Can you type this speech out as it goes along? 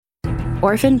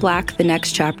Orphan Black: The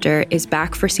Next Chapter is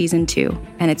back for season 2,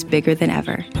 and it's bigger than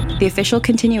ever. The official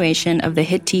continuation of the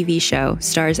hit TV show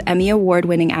stars Emmy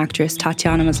Award-winning actress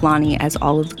Tatiana Maslany as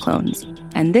all of the clones.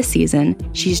 And this season,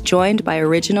 she's joined by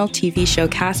original TV show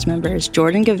cast members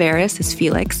Jordan Gavaris as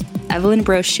Felix, Evelyn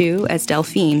Brochu as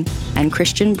Delphine, and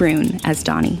Christian Brune as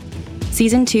Donnie.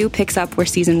 Season 2 picks up where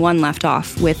season 1 left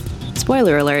off with,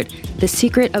 spoiler alert, the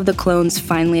secret of the clones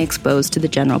finally exposed to the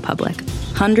general public.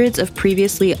 Hundreds of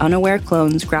previously unaware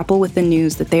clones grapple with the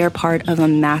news that they are part of a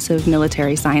massive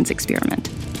military science experiment.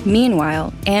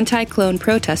 Meanwhile, anti-clone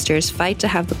protesters fight to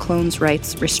have the clones'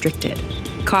 rights restricted.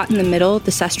 Caught in the middle,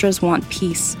 the Sestras want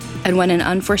peace, and when an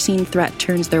unforeseen threat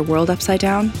turns their world upside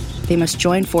down, they must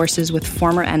join forces with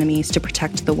former enemies to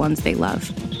protect the ones they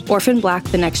love. Orphan Black: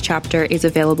 The Next Chapter is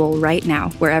available right now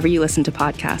wherever you listen to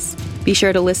podcasts. Be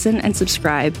sure to listen and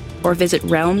subscribe, or visit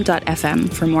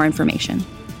realm.fm for more information.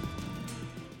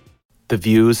 The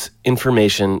views,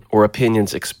 information, or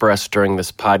opinions expressed during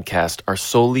this podcast are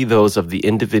solely those of the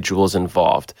individuals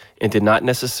involved and do not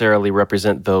necessarily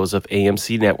represent those of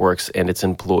AMC Networks and its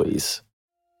employees.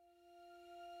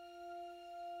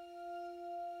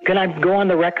 Can I go on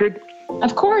the record?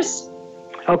 Of course.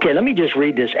 Okay, let me just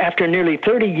read this. After nearly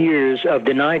 30 years of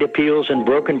denied appeals and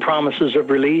broken promises of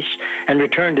release and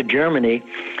return to Germany,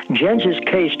 Jens's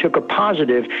case took a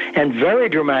positive and very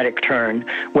dramatic turn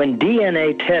when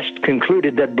DNA tests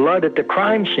concluded that blood at the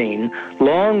crime scene,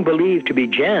 long believed to be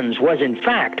Jens, was in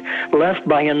fact left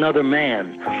by another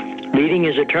man, leading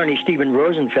his attorney Stephen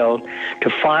Rosenfeld to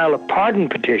file a pardon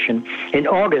petition in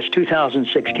August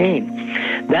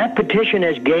 2016. That petition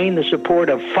has gained the support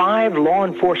of 5 law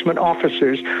enforcement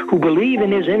officers who believe in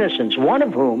his innocence, one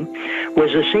of whom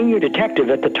was a senior detective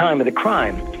at the time of the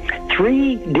crime,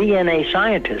 3 DNA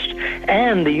scientists,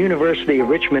 and the University of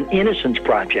Richmond Innocence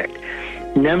Project.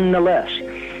 Nonetheless,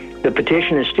 the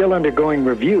petition is still undergoing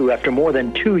review after more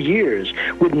than 2 years,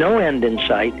 with no end in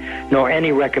sight nor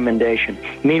any recommendation.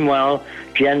 Meanwhile,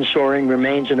 Jen Soring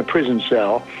remains in a prison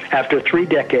cell after 3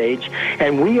 decades,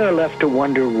 and we are left to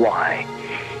wonder why.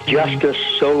 Justice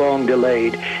so long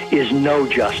delayed is no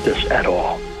justice at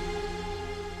all.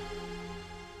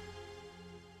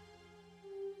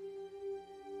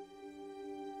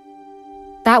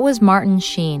 That was Martin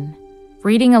Sheen,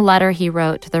 reading a letter he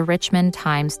wrote to the Richmond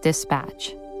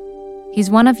Times-Dispatch.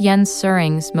 He's one of Jens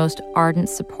Soring's most ardent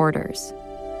supporters.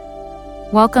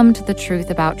 Welcome to The Truth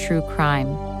About True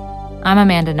Crime. I'm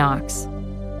Amanda Knox.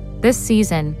 This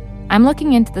season, I'm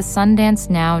looking into the Sundance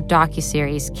Now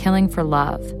docuseries Killing for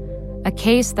Love, a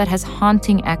case that has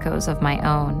haunting echoes of my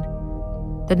own.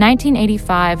 The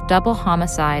 1985 double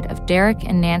homicide of Derek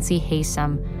and Nancy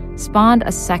Haysom spawned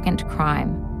a second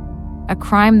crime, a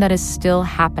crime that is still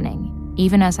happening,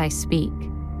 even as I speak.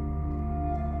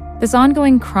 This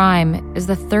ongoing crime is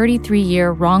the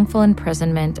 33-year wrongful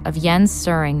imprisonment of Jens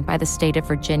Soring by the state of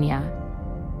Virginia.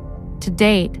 To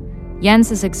date, Jens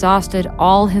has exhausted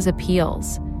all his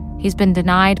appeals. He's been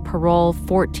denied parole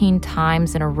 14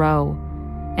 times in a row,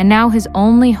 and now his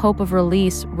only hope of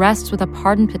release rests with a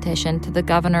pardon petition to the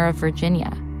governor of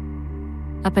Virginia.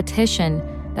 A petition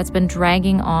that's been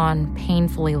dragging on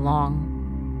painfully long.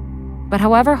 But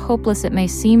however hopeless it may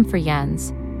seem for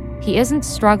Jens, he isn't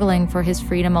struggling for his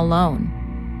freedom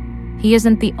alone. He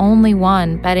isn't the only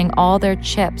one betting all their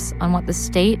chips on what the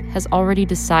state has already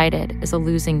decided is a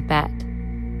losing bet.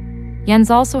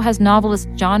 Jens also has novelist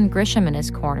John Grisham in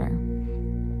his corner.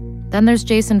 Then there's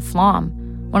Jason Flom,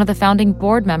 one of the founding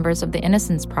board members of the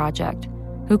Innocence Project,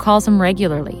 who calls him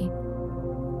regularly.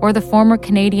 Or the former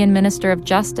Canadian Minister of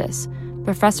Justice,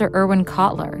 Professor Erwin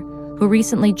Kotler, who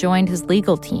recently joined his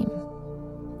legal team.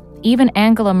 Even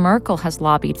Angela Merkel has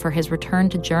lobbied for his return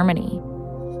to Germany.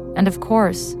 And of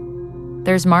course,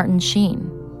 there's Martin Sheen.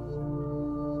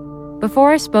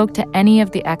 Before I spoke to any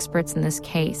of the experts in this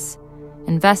case,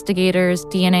 investigators,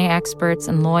 DNA experts,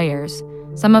 and lawyers,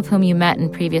 some of whom you met in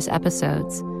previous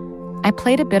episodes, I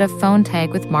played a bit of phone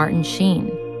tag with Martin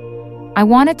Sheen. I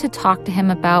wanted to talk to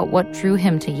him about what drew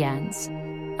him to Jens,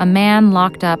 a man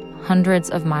locked up hundreds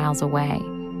of miles away.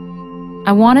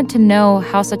 I wanted to know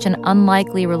how such an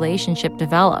unlikely relationship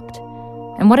developed,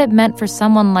 and what it meant for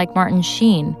someone like Martin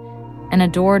Sheen, an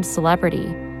adored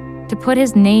celebrity, to put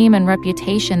his name and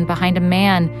reputation behind a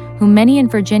man who many in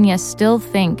Virginia still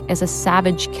think is a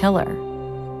savage killer.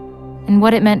 And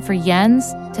what it meant for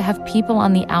Jens to have people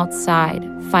on the outside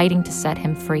fighting to set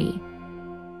him free.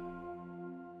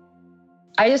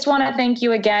 I just want to thank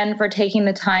you again for taking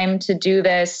the time to do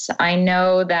this. I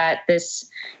know that this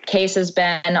case has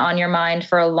been on your mind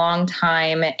for a long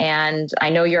time, and I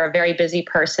know you're a very busy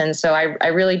person, so I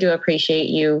really do appreciate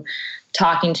you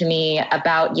talking to me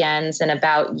about Jens and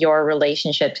about your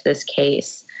relationship to this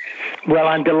case. Well,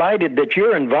 I'm delighted that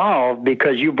you're involved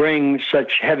because you bring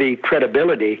such heavy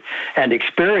credibility and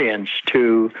experience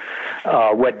to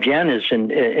what Jen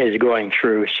is going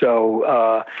through.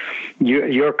 So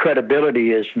your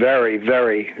credibility is very,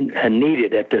 very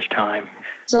needed at this time.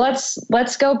 So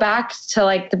let's go back to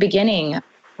like the beginning.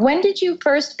 When did you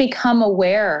first become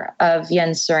aware of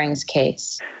Jens Søring's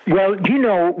case? Well,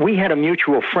 we had a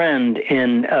mutual friend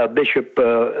in Bishop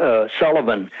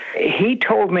Sullivan. He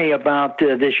told me about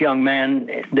this young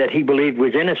man that he believed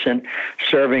was innocent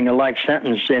serving a life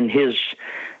sentence in his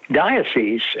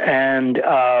diocese. And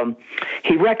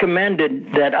he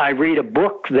recommended that I read a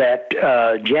book that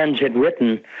Jens had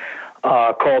written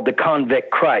called The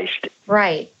Convict Christ.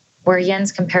 Right. Where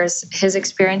Jens compares his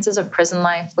experiences of prison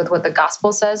life with what the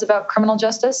gospel says about criminal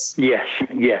justice? Yes.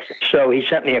 So he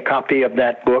sent me a copy of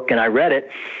that book, and I read it,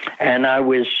 and I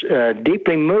was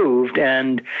deeply moved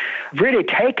and really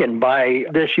taken by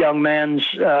this young man's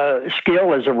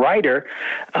skill as a writer,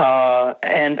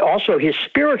 and also his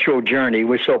spiritual journey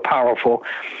was so powerful,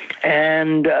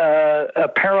 and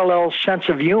a parallel sense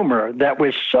of humor that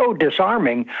was so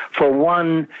disarming for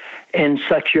one in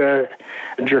such a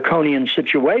draconian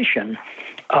situation.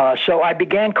 So I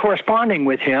began corresponding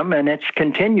with him, and it's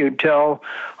continued till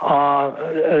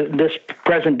this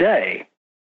present day.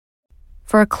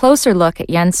 For a closer look at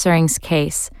Jens Søring's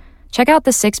case, check out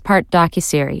the 6-part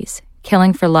docuseries,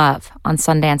 Killing for Love, on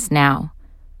Sundance Now.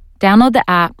 Download the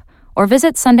app or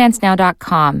visit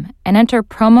sundancenow.com and enter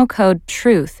promo code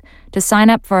TRUTH to sign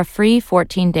up for a free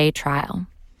 14-day trial.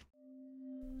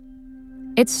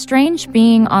 It's strange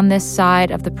being on this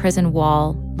side of the prison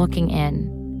wall, looking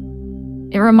in.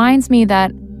 It reminds me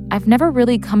that I've never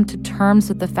really come to terms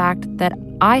with the fact that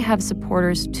I have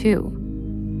supporters too.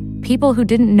 People who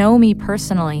didn't know me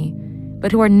personally,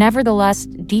 but who are nevertheless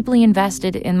deeply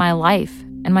invested in my life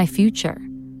and my future.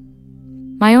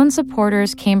 My own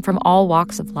supporters came from all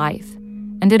walks of life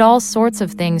and did all sorts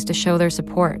of things to show their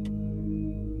support.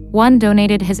 One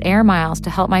donated his air miles to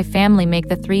help my family make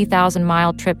the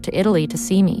 3,000-mile trip to Italy to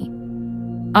see me.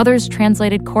 Others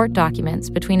translated court documents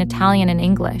between Italian and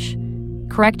English,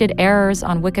 corrected errors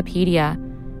on Wikipedia,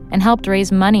 and helped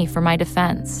raise money for my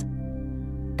defense.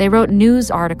 They wrote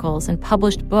news articles and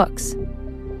published books.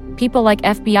 People like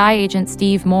FBI agent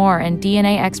Steve Moore and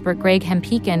DNA expert Greg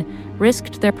Hempekin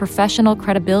risked their professional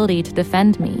credibility to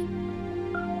defend me.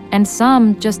 And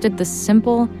some just did the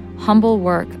simple, humble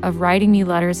work of writing me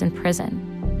letters in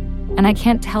prison. And I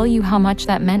can't tell you how much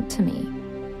that meant to me.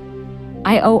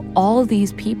 I owe all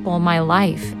these people my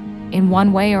life in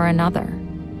one way or another.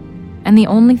 And the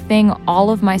only thing all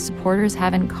of my supporters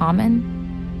have in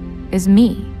common is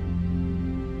me.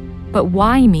 But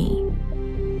why me?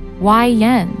 Why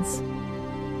Jens?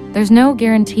 There's no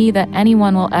guarantee that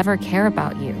anyone will ever care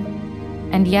about you.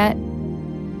 And yet,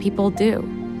 people do.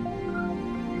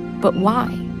 But why?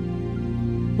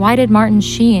 Why did Martin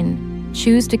Sheen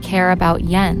choose to care about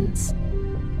Jens?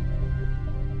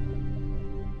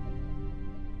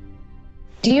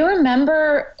 Do you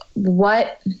remember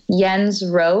what Jens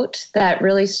wrote that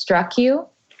really struck you?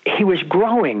 He was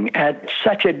growing at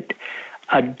such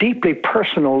a deeply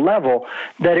personal level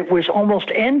that it was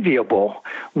almost enviable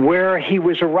where he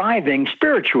was arriving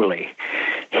spiritually.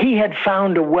 He had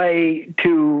found a way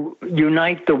to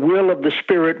unite the will of the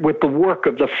spirit with the work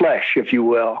of the flesh, if you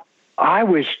will. I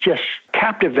was just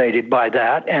captivated by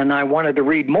that, and I wanted to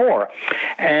read more.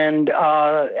 And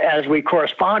as we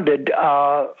corresponded,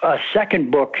 a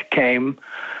second book came,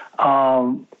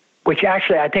 which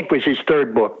actually I think was his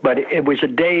third book, but it was A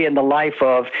Day in the Life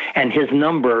of and His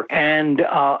Number. And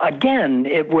again,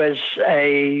 it was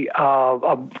a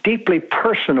deeply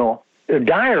personal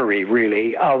diary,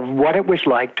 really, of what it was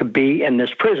like to be in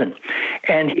this prison.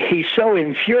 And he so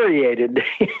infuriated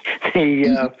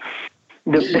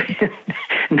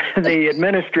the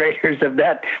administrators of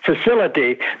that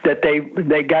facility that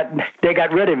they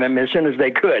got rid of him as soon as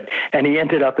they could, and he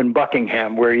ended up in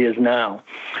Buckingham, where he is now.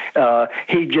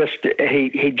 He just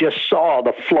saw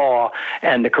the flaw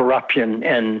and the corruption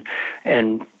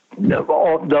and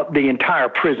the entire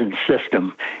prison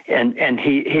system, and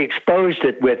he exposed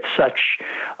it with such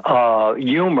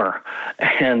humor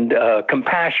and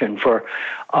compassion for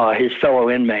his fellow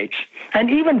inmates, and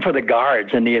even for the guards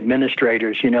and the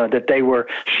administrators, that they were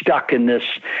stuck in this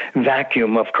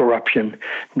vacuum of corruption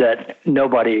that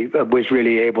nobody was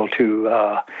really able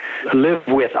to live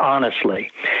with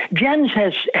honestly. Jens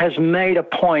has made a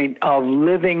point of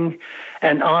living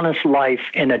an honest life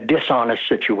in a dishonest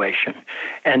situation.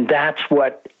 And that's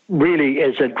what really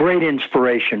is a great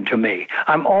inspiration to me.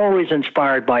 I'm always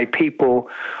inspired by people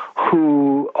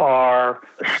who are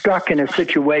stuck in a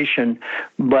situation,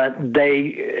 but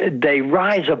they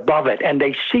rise above it and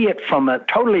they see it from a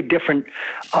totally different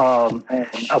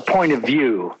a point of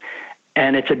view.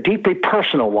 And it's a deeply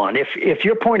personal one. If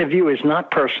your point of view is not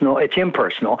personal, it's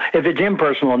impersonal. If it's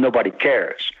impersonal, nobody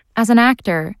cares. As an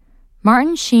actor,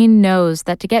 Martin Sheen knows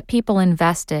that to get people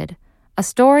invested, a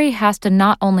story has to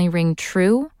not only ring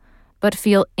true, but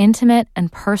feel intimate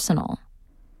and personal.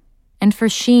 And for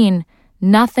Sheen,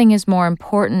 nothing is more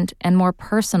important and more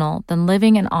personal than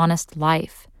living an honest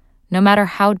life, no matter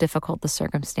how difficult the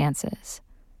circumstances.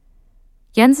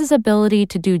 Jens's ability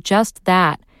to do just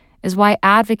that is why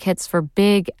advocates for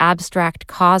big, abstract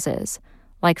causes,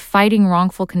 like fighting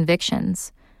wrongful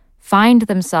convictions, find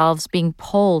themselves being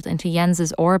pulled into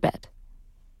Jens's orbit.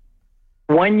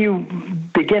 When you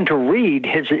begin to read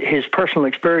his personal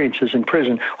experiences in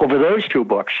prison over those two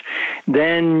books,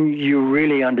 then you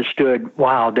really understood,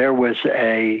 wow, there was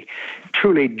a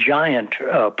truly giant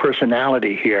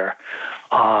personality here.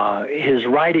 His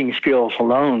writing skills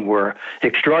alone were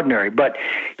extraordinary, but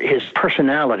his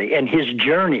personality and his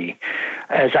journey,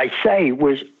 as I say,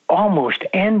 was almost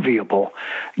enviable.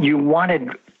 You wanted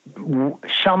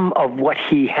some of what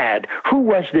he had. Who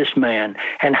was this man,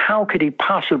 and how could he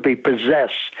possibly possess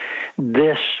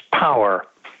this power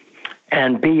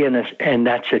and be in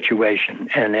that situation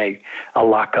in a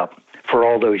lockup for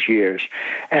all those years?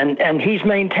 And he's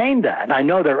maintained that. I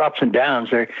know there are ups and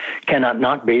downs. There cannot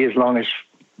not be, as long as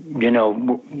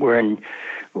we're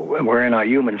in our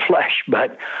human flesh.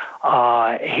 But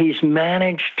he's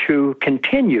managed to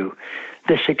continue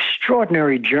this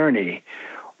extraordinary journey,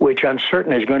 which I'm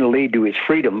certain is going to lead to his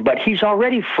freedom. But he's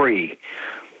already free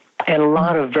in a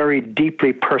lot of very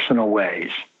deeply personal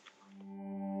ways.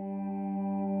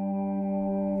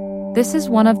 This is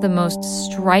one of the most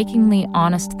strikingly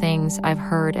honest things I've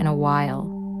heard in a while.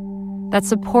 That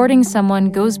supporting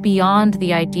someone goes beyond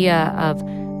the idea of,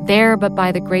 there but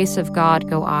by the grace of God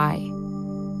go I.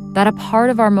 That a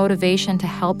part of our motivation to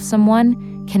help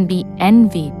someone can be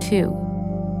envy too.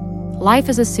 Life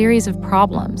is a series of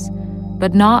problems,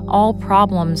 but not all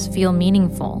problems feel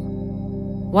meaningful.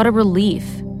 What a relief,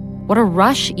 what a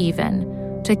rush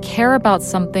even, to care about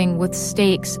something with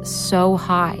stakes so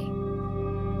high.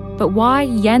 But why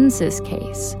Jens's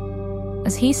case?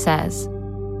 As he says,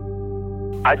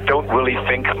 I don't really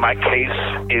think my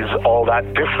case is all that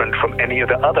different from any of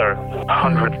the other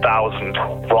 100,000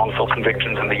 wrongful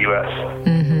convictions in the U.S.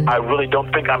 Mm-hmm. I really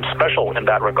don't think I'm special in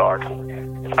that regard.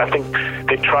 I think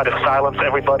they try to silence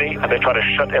everybody and they try to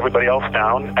shut everybody else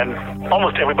down, and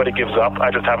almost everybody gives up. I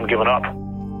just haven't given up.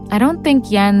 I don't think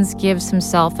Jens gives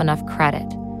himself enough credit,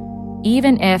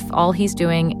 even if all he's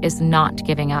doing is not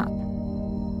giving up.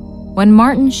 When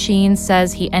Martin Sheen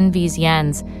says he envies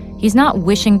Jens, he's not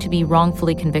wishing to be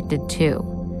wrongfully convicted too.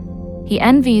 He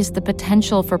envies the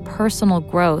potential for personal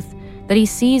growth that he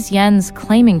sees Jens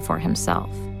claiming for himself.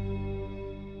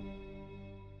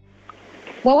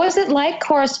 What was it like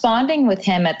corresponding with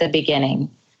him at the beginning?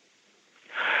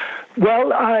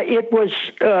 Well, it was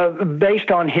based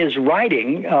on his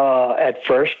writing at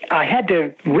first. I had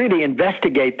to really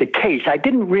investigate the case. I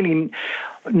didn't really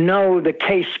know the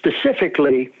case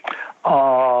specifically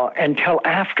until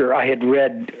after I had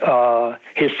read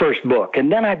his first book.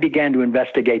 And then I began to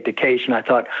investigate the case, and I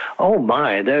thought, oh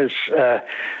my, there's a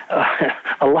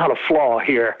lot of flaw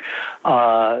here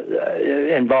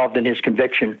involved in his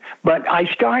conviction. But I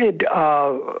started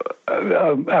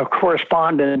a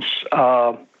correspondence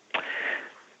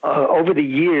over the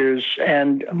years,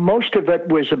 and most of it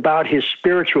was about his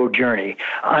spiritual journey.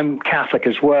 I'm Catholic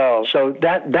as well, so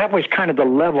that was kind of the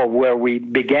level where we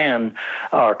began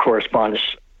our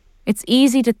correspondence. It's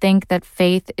easy to think that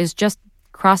faith is just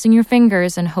crossing your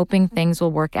fingers and hoping things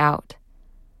will work out.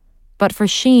 But for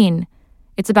Sheen,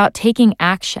 it's about taking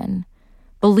action,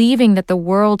 believing that the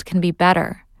world can be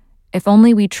better, if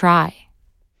only we try.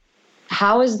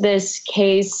 How has this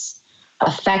case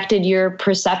affected your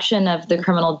perception of the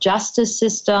criminal justice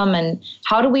system, and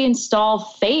how do we install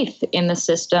faith in the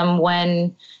system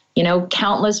when,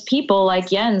 countless people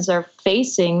like Jens are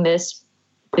facing this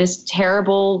this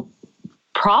terrible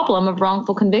problem of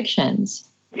wrongful convictions?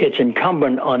 It's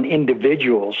incumbent on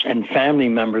individuals and family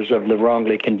members of the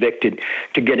wrongly convicted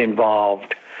to get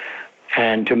involved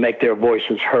and to make their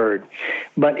voices heard.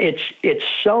 But it's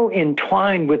so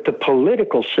entwined with the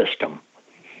political system,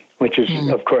 which is,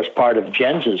 of course, part of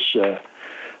Jens's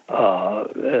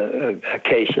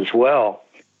case as well.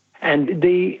 And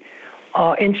the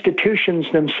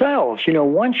institutions themselves,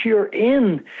 once you're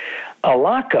in a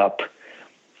lockup,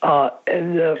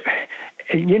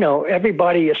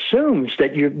 everybody assumes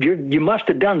that you must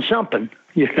have done something.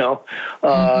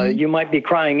 You might be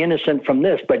crying innocent from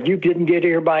this, but you didn't get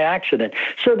here by accident.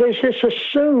 So there's this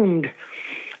assumed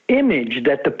image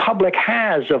that the public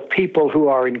has of people who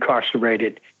are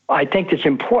incarcerated. I think it's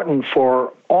important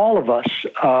for all of us,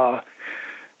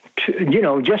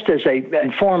 just as an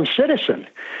informed citizen,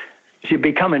 to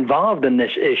become involved in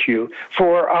this issue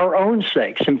for our own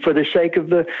sakes and for the sake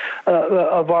of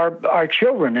our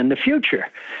children in the future.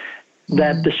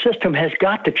 That the system has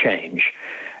got to change.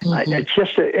 It's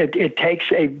just it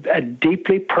takes a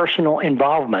deeply personal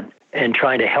involvement in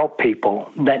trying to help people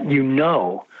that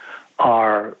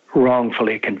are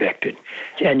wrongfully convicted,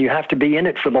 and you have to be in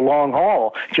it for the long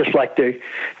haul, just like the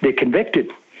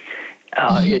convicted.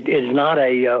 It is not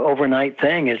a overnight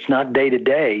thing. It's not day to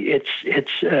day.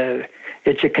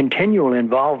 It's a continual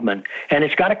involvement, and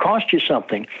it's got to cost you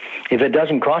something. If it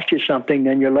doesn't cost you something,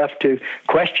 then you're left to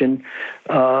question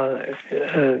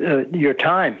your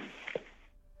time.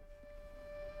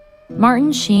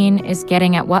 Martin Sheen is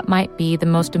getting at what might be the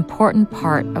most important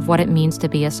part of what it means to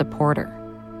be a supporter.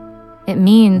 It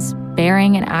means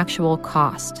bearing an actual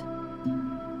cost.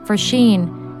 For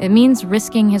Sheen, it means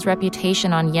risking his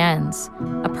reputation on Jens,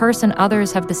 a person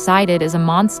others have decided is a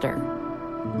monster.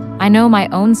 I know my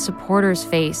own supporters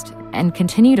faced and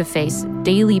continue to face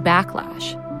daily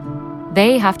backlash.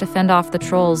 They have to fend off the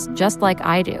trolls just like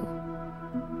I do.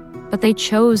 But they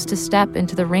chose to step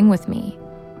into the ring with me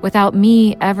without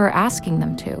me ever asking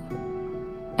them to.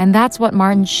 And that's what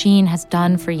Martin Sheen has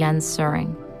done for Jens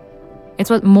Søring.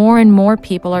 It's what more and more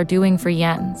people are doing for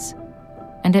Jens,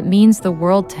 and it means the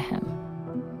world to him.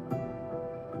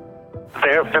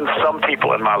 There have been some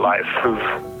people in my life who've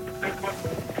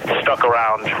stuck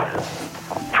around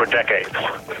for decades.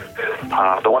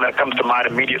 The one that comes to mind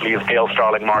immediately is Gail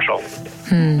Starling Marshall.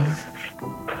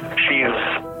 She's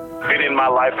been in my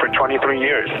life for 23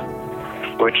 years,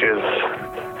 which is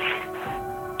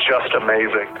just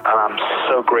amazing. And I'm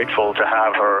so grateful to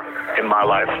have her in my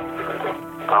life.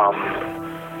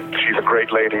 She's a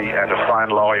great lady and a fine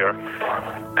lawyer.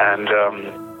 And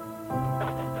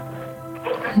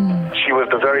she was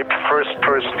the very first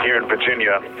person here in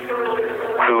Virginia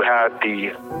who had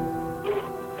the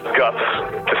guts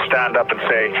to stand up and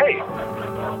say, hey,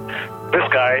 this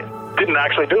guy didn't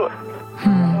actually do it.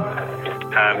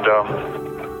 And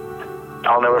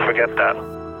I'll never forget that.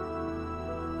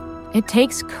 It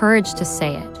takes courage to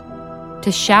say it,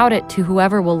 to shout it to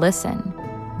whoever will listen.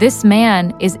 This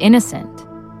man is innocent.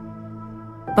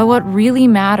 But what really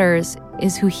matters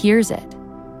is who hears it.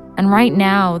 And right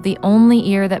now, the only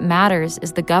ear that matters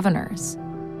is the governor's.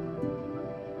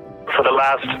 For the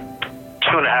last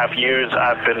 2.5 years,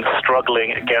 I've been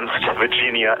struggling against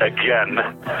Virginia again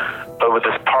over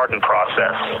this pardon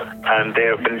process. And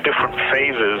there have been different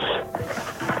phases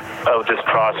of this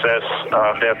process.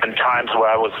 There have been times where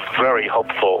I was very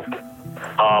hopeful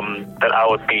that I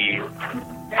would be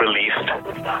released.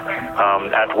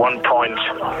 At one point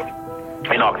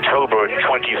in October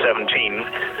 2017,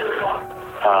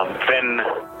 then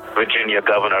Virginia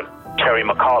Governor Terry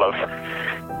McAuliffe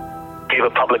gave a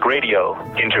public radio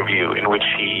interview in which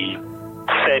he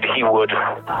said he would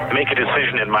make a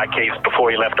decision in my case before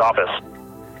he left office.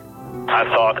 I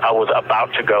thought I was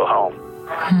about to go home.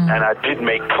 And I did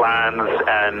make plans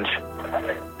and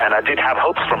I did have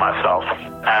hopes for myself.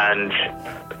 And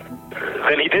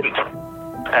then he didn't.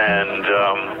 And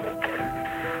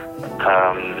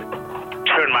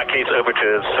turned my case over to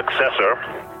his successor,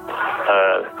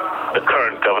 the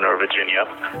current governor of Virginia.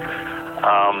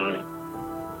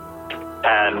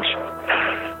 And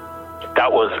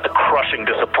that was a crushing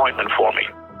disappointment for me.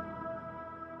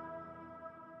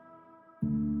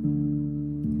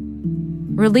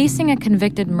 Releasing a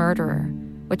convicted murderer,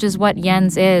 which is what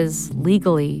Jens is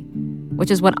legally, which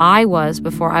is what I was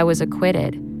before I was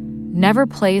acquitted, never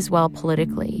plays well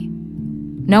politically.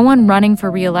 No one running for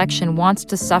re-election wants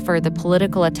to suffer the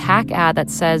political attack ad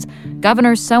that says,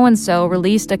 Governor so-and-so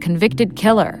released a convicted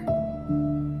killer.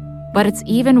 But it's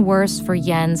even worse for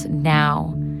Jens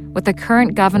now, with the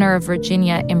current governor of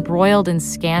Virginia embroiled in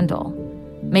scandal,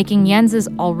 making Jens's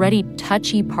already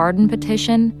touchy pardon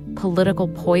petition political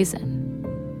poison.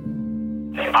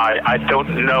 I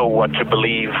don't know what to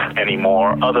believe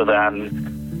anymore other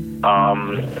than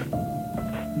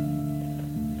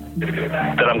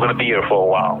that I'm going to be here for a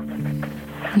while,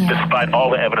 despite all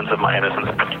the evidence of my innocence.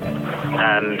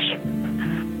 And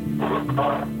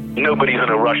nobody's in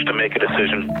a rush to make a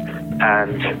decision.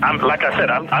 And like I said,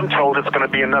 I'm told it's going to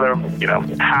be another,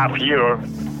 half year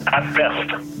at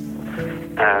best.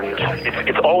 And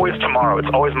it's always tomorrow. It's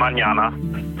always mañana.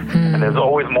 And there's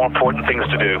always more important things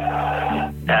to do.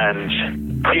 And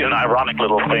here's an ironic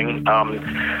little thing.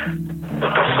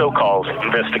 The so-called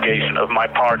investigation of my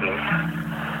pardon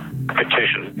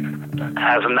petition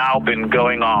has now been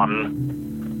going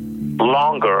on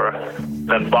longer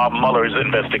than Bob Mueller's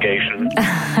investigation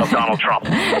of Donald Trump.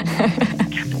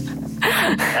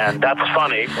 And that's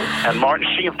funny. And Martin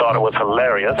Sheen thought it was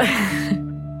hilarious.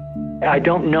 I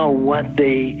don't know what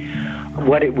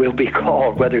it will be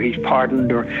called, whether he's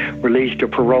pardoned or released or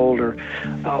paroled or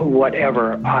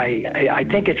whatever. I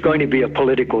think it's going to be a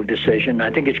political decision.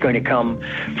 I think it's going to come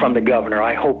from the governor.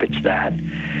 I hope it's that.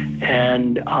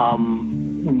 And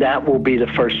that will be the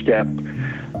first step.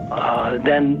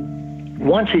 Then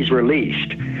once he's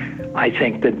released, I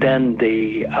think that then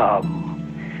the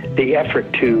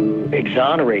effort to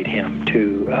exonerate him,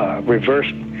 to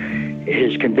reverse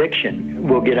his conviction,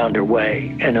 will get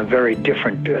underway in a very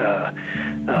different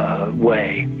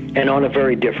way and on a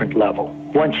very different level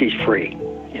once he's free.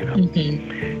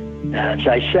 As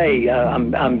I say,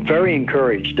 I'm very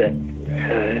encouraged that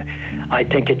I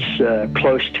think it's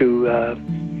close to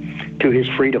his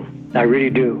freedom. I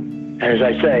really do. And as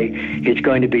I say, it's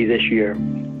going to be this year.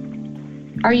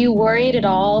 Are you worried at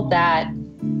all that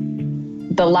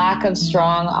the lack of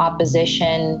strong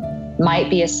opposition might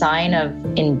be a sign of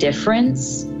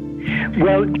indifference?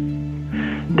 Well,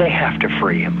 they have to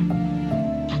free him.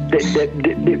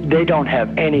 They don't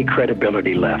have any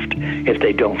credibility left if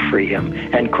they don't free him,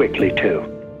 and quickly too.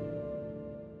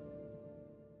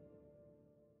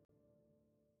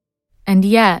 And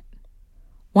yet,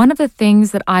 one of the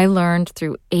things that I learned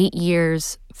through 8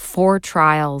 years, 4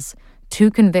 trials,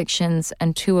 2 convictions,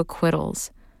 and 2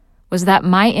 acquittals was that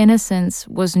my innocence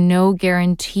was no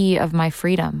guarantee of my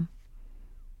freedom.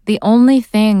 The only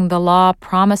thing the law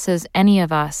promises any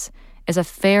of us is a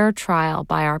fair trial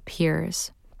by our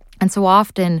peers. And so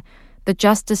often, the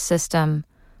justice system,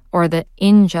 or the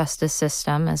injustice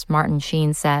system, as Martin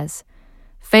Sheen says,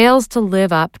 fails to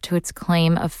live up to its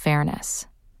claim of fairness.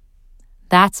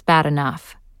 That's bad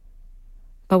enough.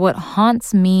 But what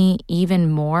haunts me even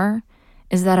more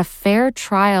is that a fair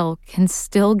trial can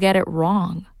still get it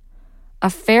wrong. A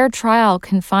fair trial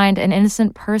can find an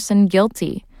innocent person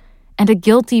guilty and a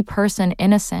guilty person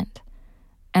innocent.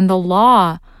 And the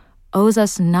law owes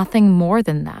us nothing more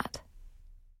than that.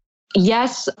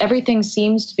 Yes, everything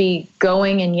seems to be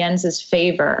going in Jens's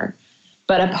favor,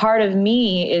 but a part of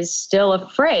me is still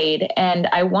afraid. And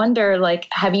I wonder,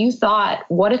 have you thought,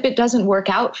 what if it doesn't work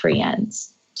out for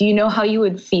Jens? Do you know how you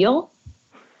would feel?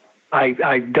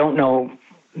 I don't know,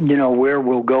 where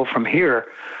we'll go from here,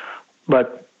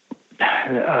 but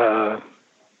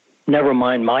never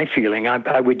mind my feeling.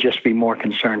 I would just be more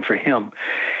concerned for him.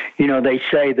 They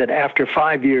say that after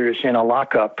 5 years in a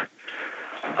lockup,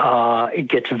 it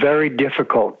gets very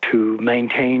difficult to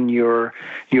maintain your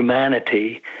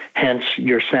humanity, hence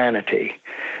your sanity.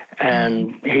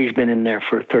 And he's been in there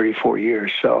for 34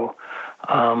 years. So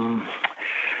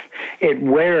it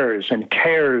wears and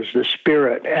tears the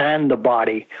spirit and the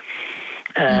body.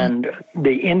 And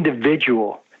the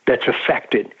individual that's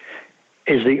affected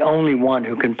is the only one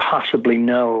who can possibly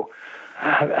know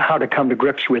how to come to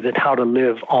grips with it, how to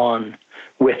live on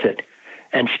with it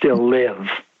and still live.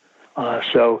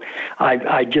 So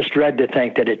I just dread to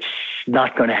think that it's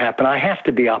not going to happen. I have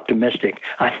to be optimistic.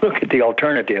 I look at the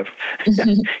alternative.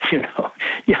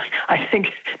 I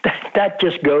think that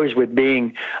just goes with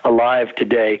being alive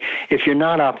today. If you're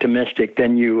not optimistic,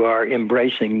 then you are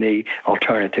embracing the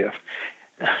alternative.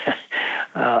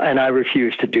 And I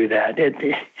refuse to do that.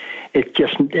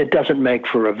 It doesn't make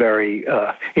for a very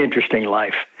interesting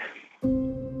life.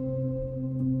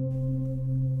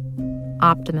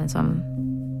 Optimism.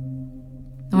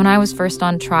 When I was first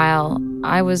on trial,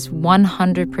 I was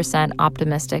 100%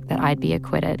 optimistic that I'd be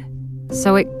acquitted.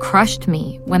 So it crushed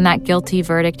me when that guilty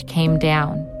verdict came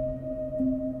down.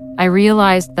 I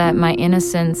realized that my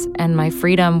innocence and my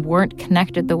freedom weren't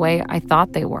connected the way I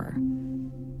thought they were.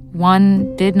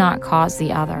 One did not cause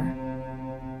the other.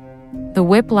 The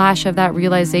whiplash of that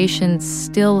realization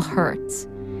still hurts.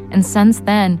 And since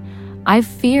then, I've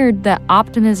feared that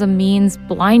optimism means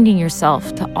blinding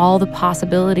yourself to all the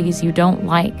possibilities you don't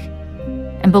like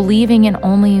and believing in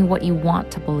only what you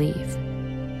want to believe.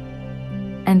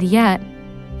 And yet,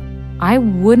 I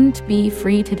wouldn't be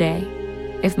free today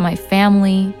if my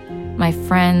family, my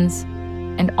friends,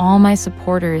 and all my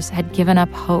supporters had given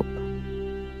up hope.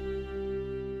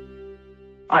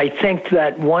 I think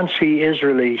that once he is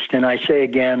released, and I say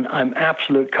again, I'm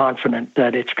absolute confident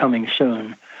that it's coming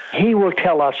soon, he will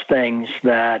tell us things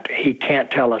that he can't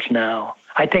tell us now.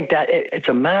 I think that it's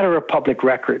a matter of public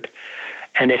record,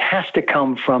 and it has to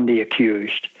come from the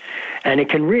accused. And it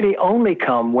can really only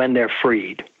come when they're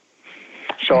freed.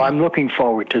 So I'm looking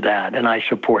forward to that, and I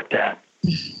support that.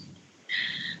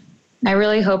 I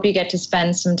really hope you get to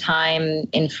spend some time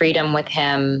in freedom with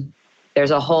him.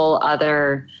 There's a whole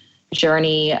other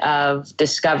journey of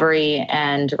discovery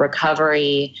and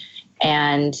recovery.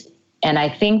 And I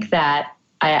think that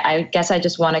I guess I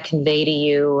just want to convey to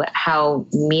you how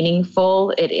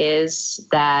meaningful it is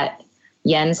that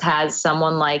Jens has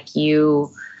someone like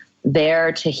you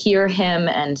there to hear him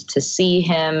and to see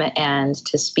him and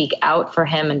to speak out for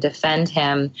him and defend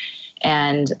him.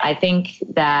 And I think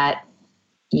that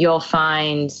you'll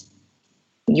find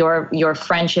your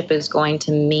friendship is going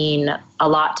to mean a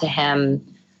lot to him,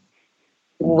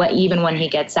 even when he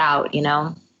gets out, you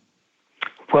know?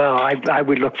 Well, I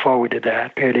would look forward to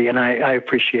that, Eddie, and I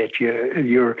appreciate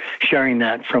you're sharing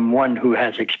that from one who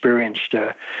has experienced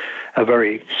a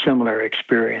very similar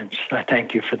experience. I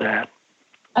thank you for that.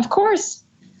 Of course.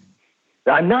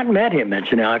 I've not met him,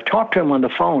 incidentally. I've talked to him on the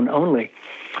phone only.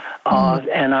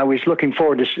 And I was looking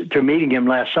forward to meeting him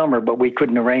last summer, but we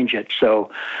couldn't arrange it. So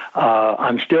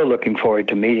I'm still looking forward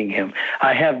to meeting him.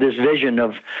 I have this vision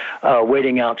of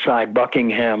waiting outside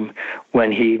Buckingham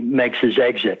when he makes his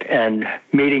exit and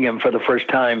meeting him for the first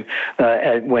time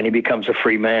when he becomes a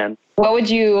free man. What would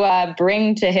you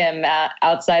bring to him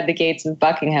outside the gates of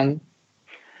Buckingham?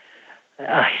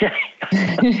 I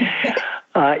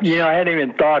hadn't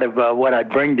even thought of what I'd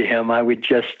bring to him. I would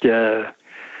just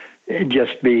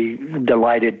be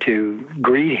delighted to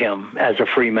greet him as a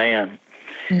free man.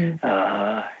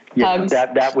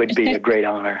 That would be a great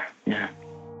honor. Yeah.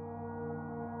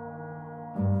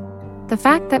 The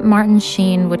fact that Martin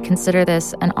Sheen would consider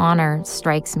this an honor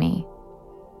strikes me.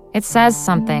 It says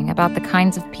something about the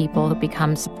kinds of people who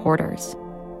become supporters.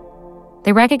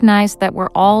 They recognize that we're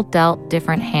all dealt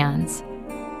different hands,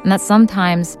 and that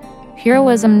sometimes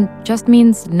heroism just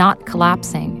means not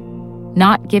collapsing,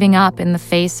 not giving up in the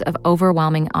face of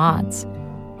overwhelming odds.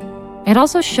 It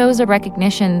also shows a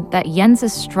recognition that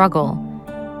Jens's struggle,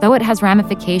 though it has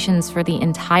ramifications for the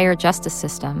entire justice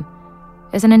system,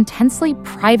 is an intensely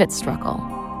private struggle.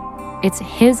 It's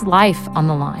his life on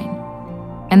the line.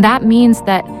 And that means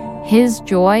that his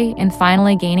joy in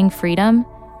finally gaining freedom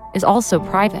is also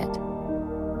private.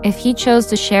 If he chose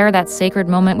to share that sacred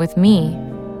moment with me,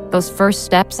 those first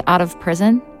steps out of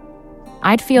prison,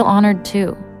 I'd feel honored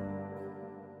too.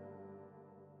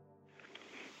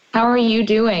 How are you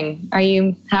doing?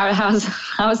 How is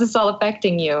this all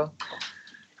affecting you?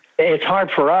 It's hard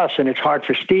for us, and it's hard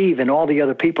for Steve and all the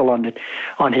other people on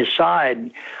his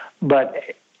side. But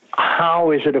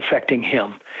how is it affecting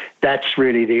him? That's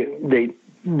really the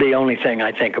only thing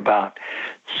I think about.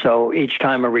 So each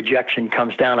time a rejection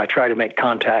comes down, I try to make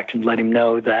contact and let him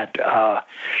know that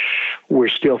we're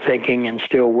still thinking and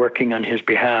still working on his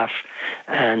behalf,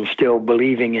 and still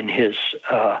believing in his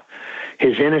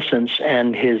innocence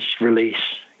and his release.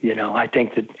 I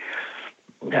think that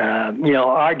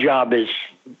our job is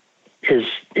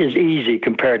easy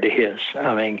compared to his.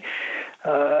 I mean,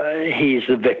 he's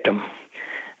the victim,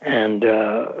 and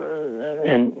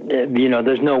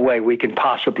there's no way we can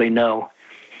possibly know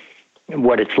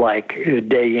what it's like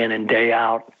day in and day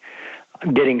out,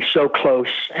 getting so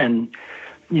close and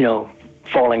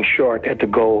falling short at the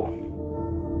goal.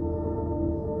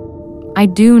 I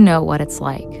do know what it's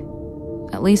like,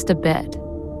 at least a bit.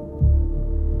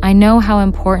 I know how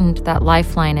important that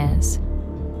lifeline is,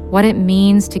 what it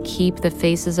means to keep the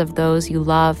faces of those you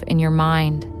love in your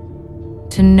mind,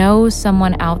 to know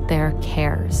someone out there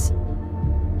cares.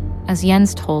 As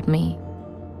Jens told me,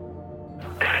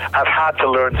 I've had to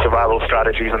learn survival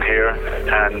strategies in here,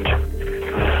 and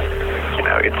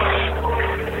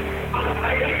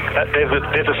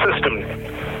there's a system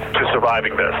to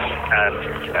surviving this, and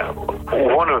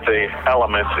one of the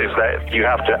elements is that you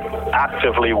have to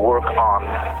actively work on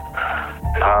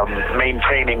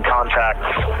maintaining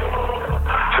contacts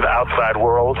to the outside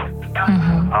world,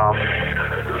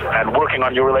 and working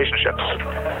on your relationships,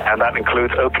 and that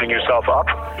includes opening yourself up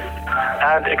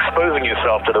and exposing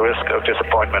yourself to the risk of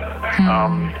disappointment,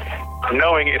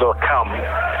 knowing it'll come,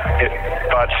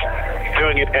 but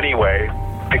doing it anyway,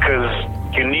 because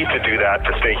you need to do that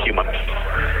to stay human.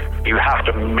 You have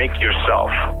to make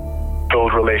yourself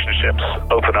build relationships,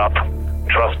 open up,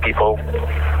 trust people,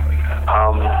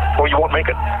 or you won't make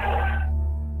it.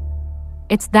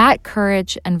 It's that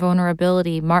courage and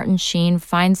vulnerability Martin Sheen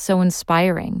finds so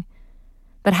inspiring.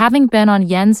 But having been on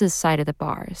Jens's side of the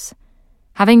bars,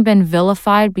 having been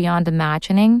vilified beyond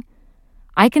imagining,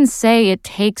 I can say it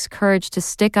takes courage to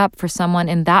stick up for someone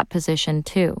in that position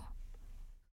too.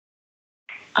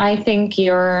 I think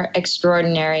you're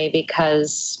extraordinary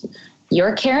because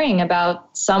you're caring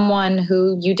about someone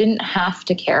who you didn't have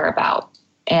to care about.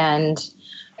 And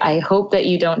I hope that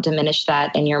you don't diminish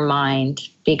that in your mind,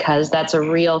 because that's a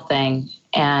real thing.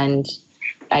 And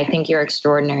I think you're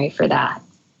extraordinary for that.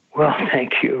 Well,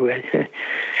 thank you. It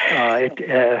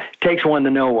takes one to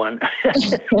know one.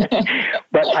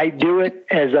 But I do it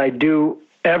as I do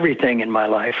everything in my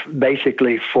life,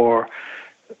 basically for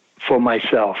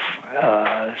myself,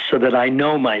 so that I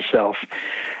know myself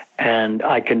and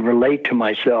I can relate to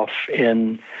myself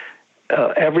in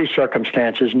every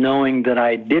circumstances, knowing that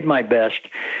I did my best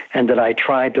and that I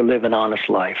tried to live an honest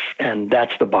life. And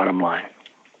that's the bottom line.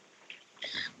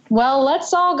 Well,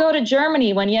 let's all go to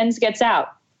Germany when Jens gets out.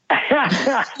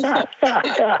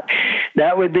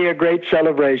 That would be a great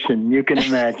celebration, you can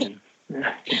imagine.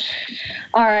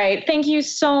 All right. Thank you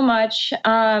so much.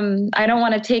 I don't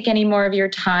want to take any more of your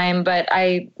time, but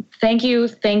I thank you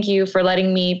for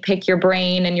letting me pick your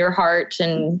brain and your heart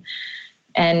and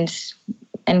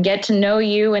get to know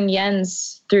you and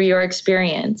Jens through your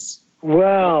experience.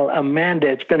 Well, Amanda,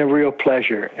 it's been a real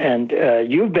pleasure, and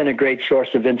you've been a great source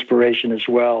of inspiration as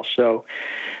well. So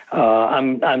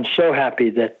I'm so happy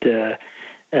that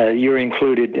you're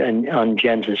included on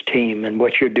Jens's team, and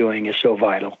what you're doing is so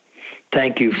vital.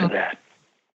 Thank you for that.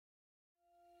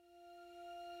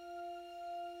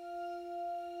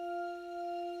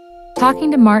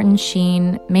 Talking to Martin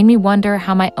Sheen made me wonder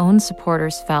how my own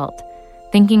supporters felt,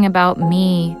 thinking about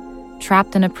me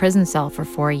trapped in a prison cell for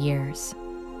 4 years.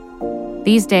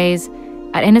 These days,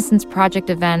 at Innocence Project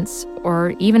events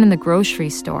or even in the grocery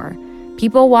store,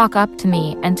 people walk up to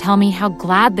me and tell me how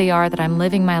glad they are that I'm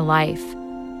living my life.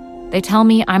 They tell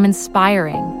me I'm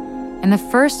inspiring, and the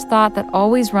first thought that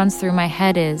always runs through my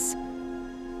head is,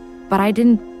 but I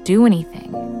didn't do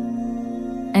anything.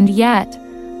 And yet,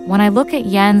 when I look at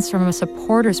Jens from a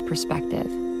supporter's perspective,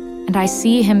 and I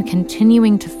see him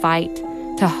continuing to fight,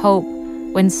 to hope,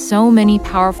 when so many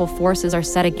powerful forces are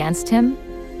set against him,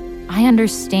 I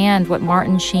understand what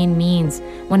Martin Sheen means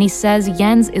when he says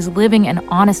Jens is living an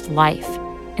honest life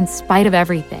in spite of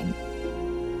everything.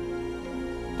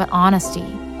 But honesty,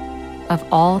 of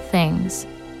all things,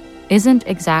 isn't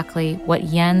exactly what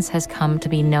Jens has come to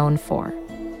be known for.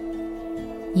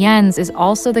 Jens is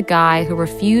also the guy who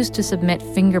refused to submit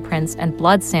fingerprints and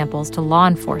blood samples to law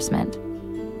enforcement.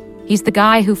 He's the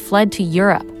guy who fled to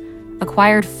Europe,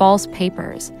 acquired false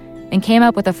papers, and came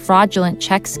up with a fraudulent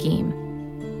check scheme.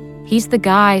 He's the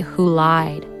guy who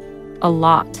lied, a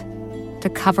lot, to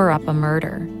cover up a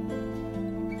murder.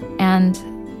 And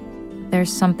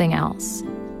there's something else.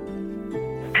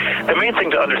 The main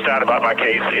thing to understand about my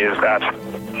case is that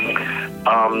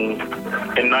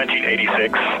in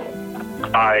 1986,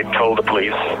 I told the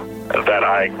police that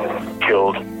I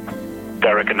killed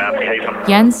Derek and Nancy Haysom.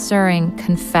 Jens Suring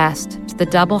confessed to the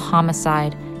double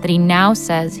homicide that he now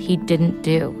says he didn't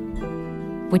do,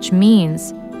 which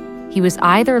means he was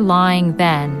either lying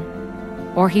then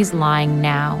or he's lying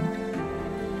now.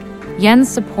 Jens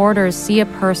supporters see a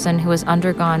person who has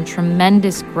undergone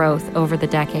tremendous growth over the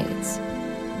decades.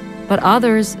 But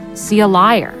others see a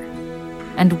liar,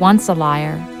 and once a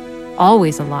liar,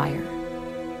 always a liar.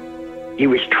 He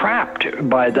was trapped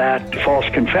by that false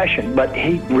confession, but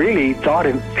he really thought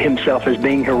of himself as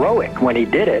being heroic when he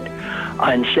did it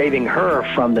and saving her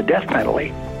from the death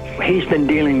penalty. He's been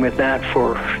dealing with that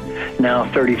for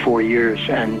now 34 years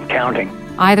and counting.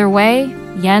 Either way,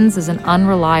 Jens is an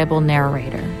unreliable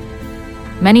narrator.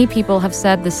 Many people have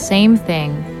said the same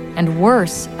thing, and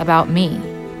worse, about me.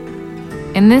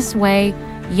 In this way,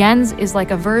 Jens is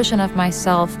like a version of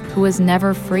myself who was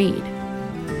never freed,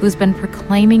 who's been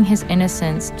proclaiming his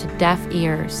innocence to deaf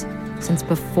ears since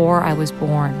before I was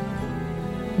born.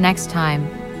 Next time,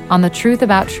 on The Truth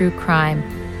About True Crime,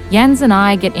 Jens and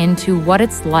I get into what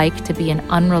it's like to be an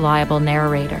unreliable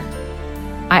narrator.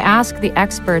 I ask the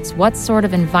experts what sort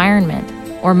of environment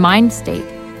or mind state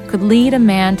could lead a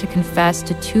man to confess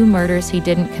to 2 murders he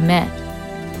didn't commit.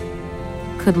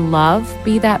 Could love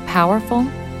be that powerful?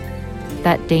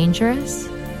 That dangerous?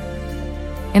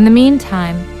 In the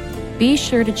meantime, be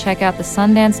sure to check out the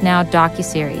Sundance Now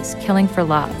docuseries, Killing for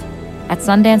Love, at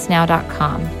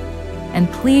SundanceNow.com. And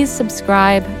please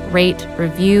subscribe, rate,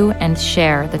 review, and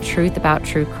share The Truth About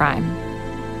True Crime.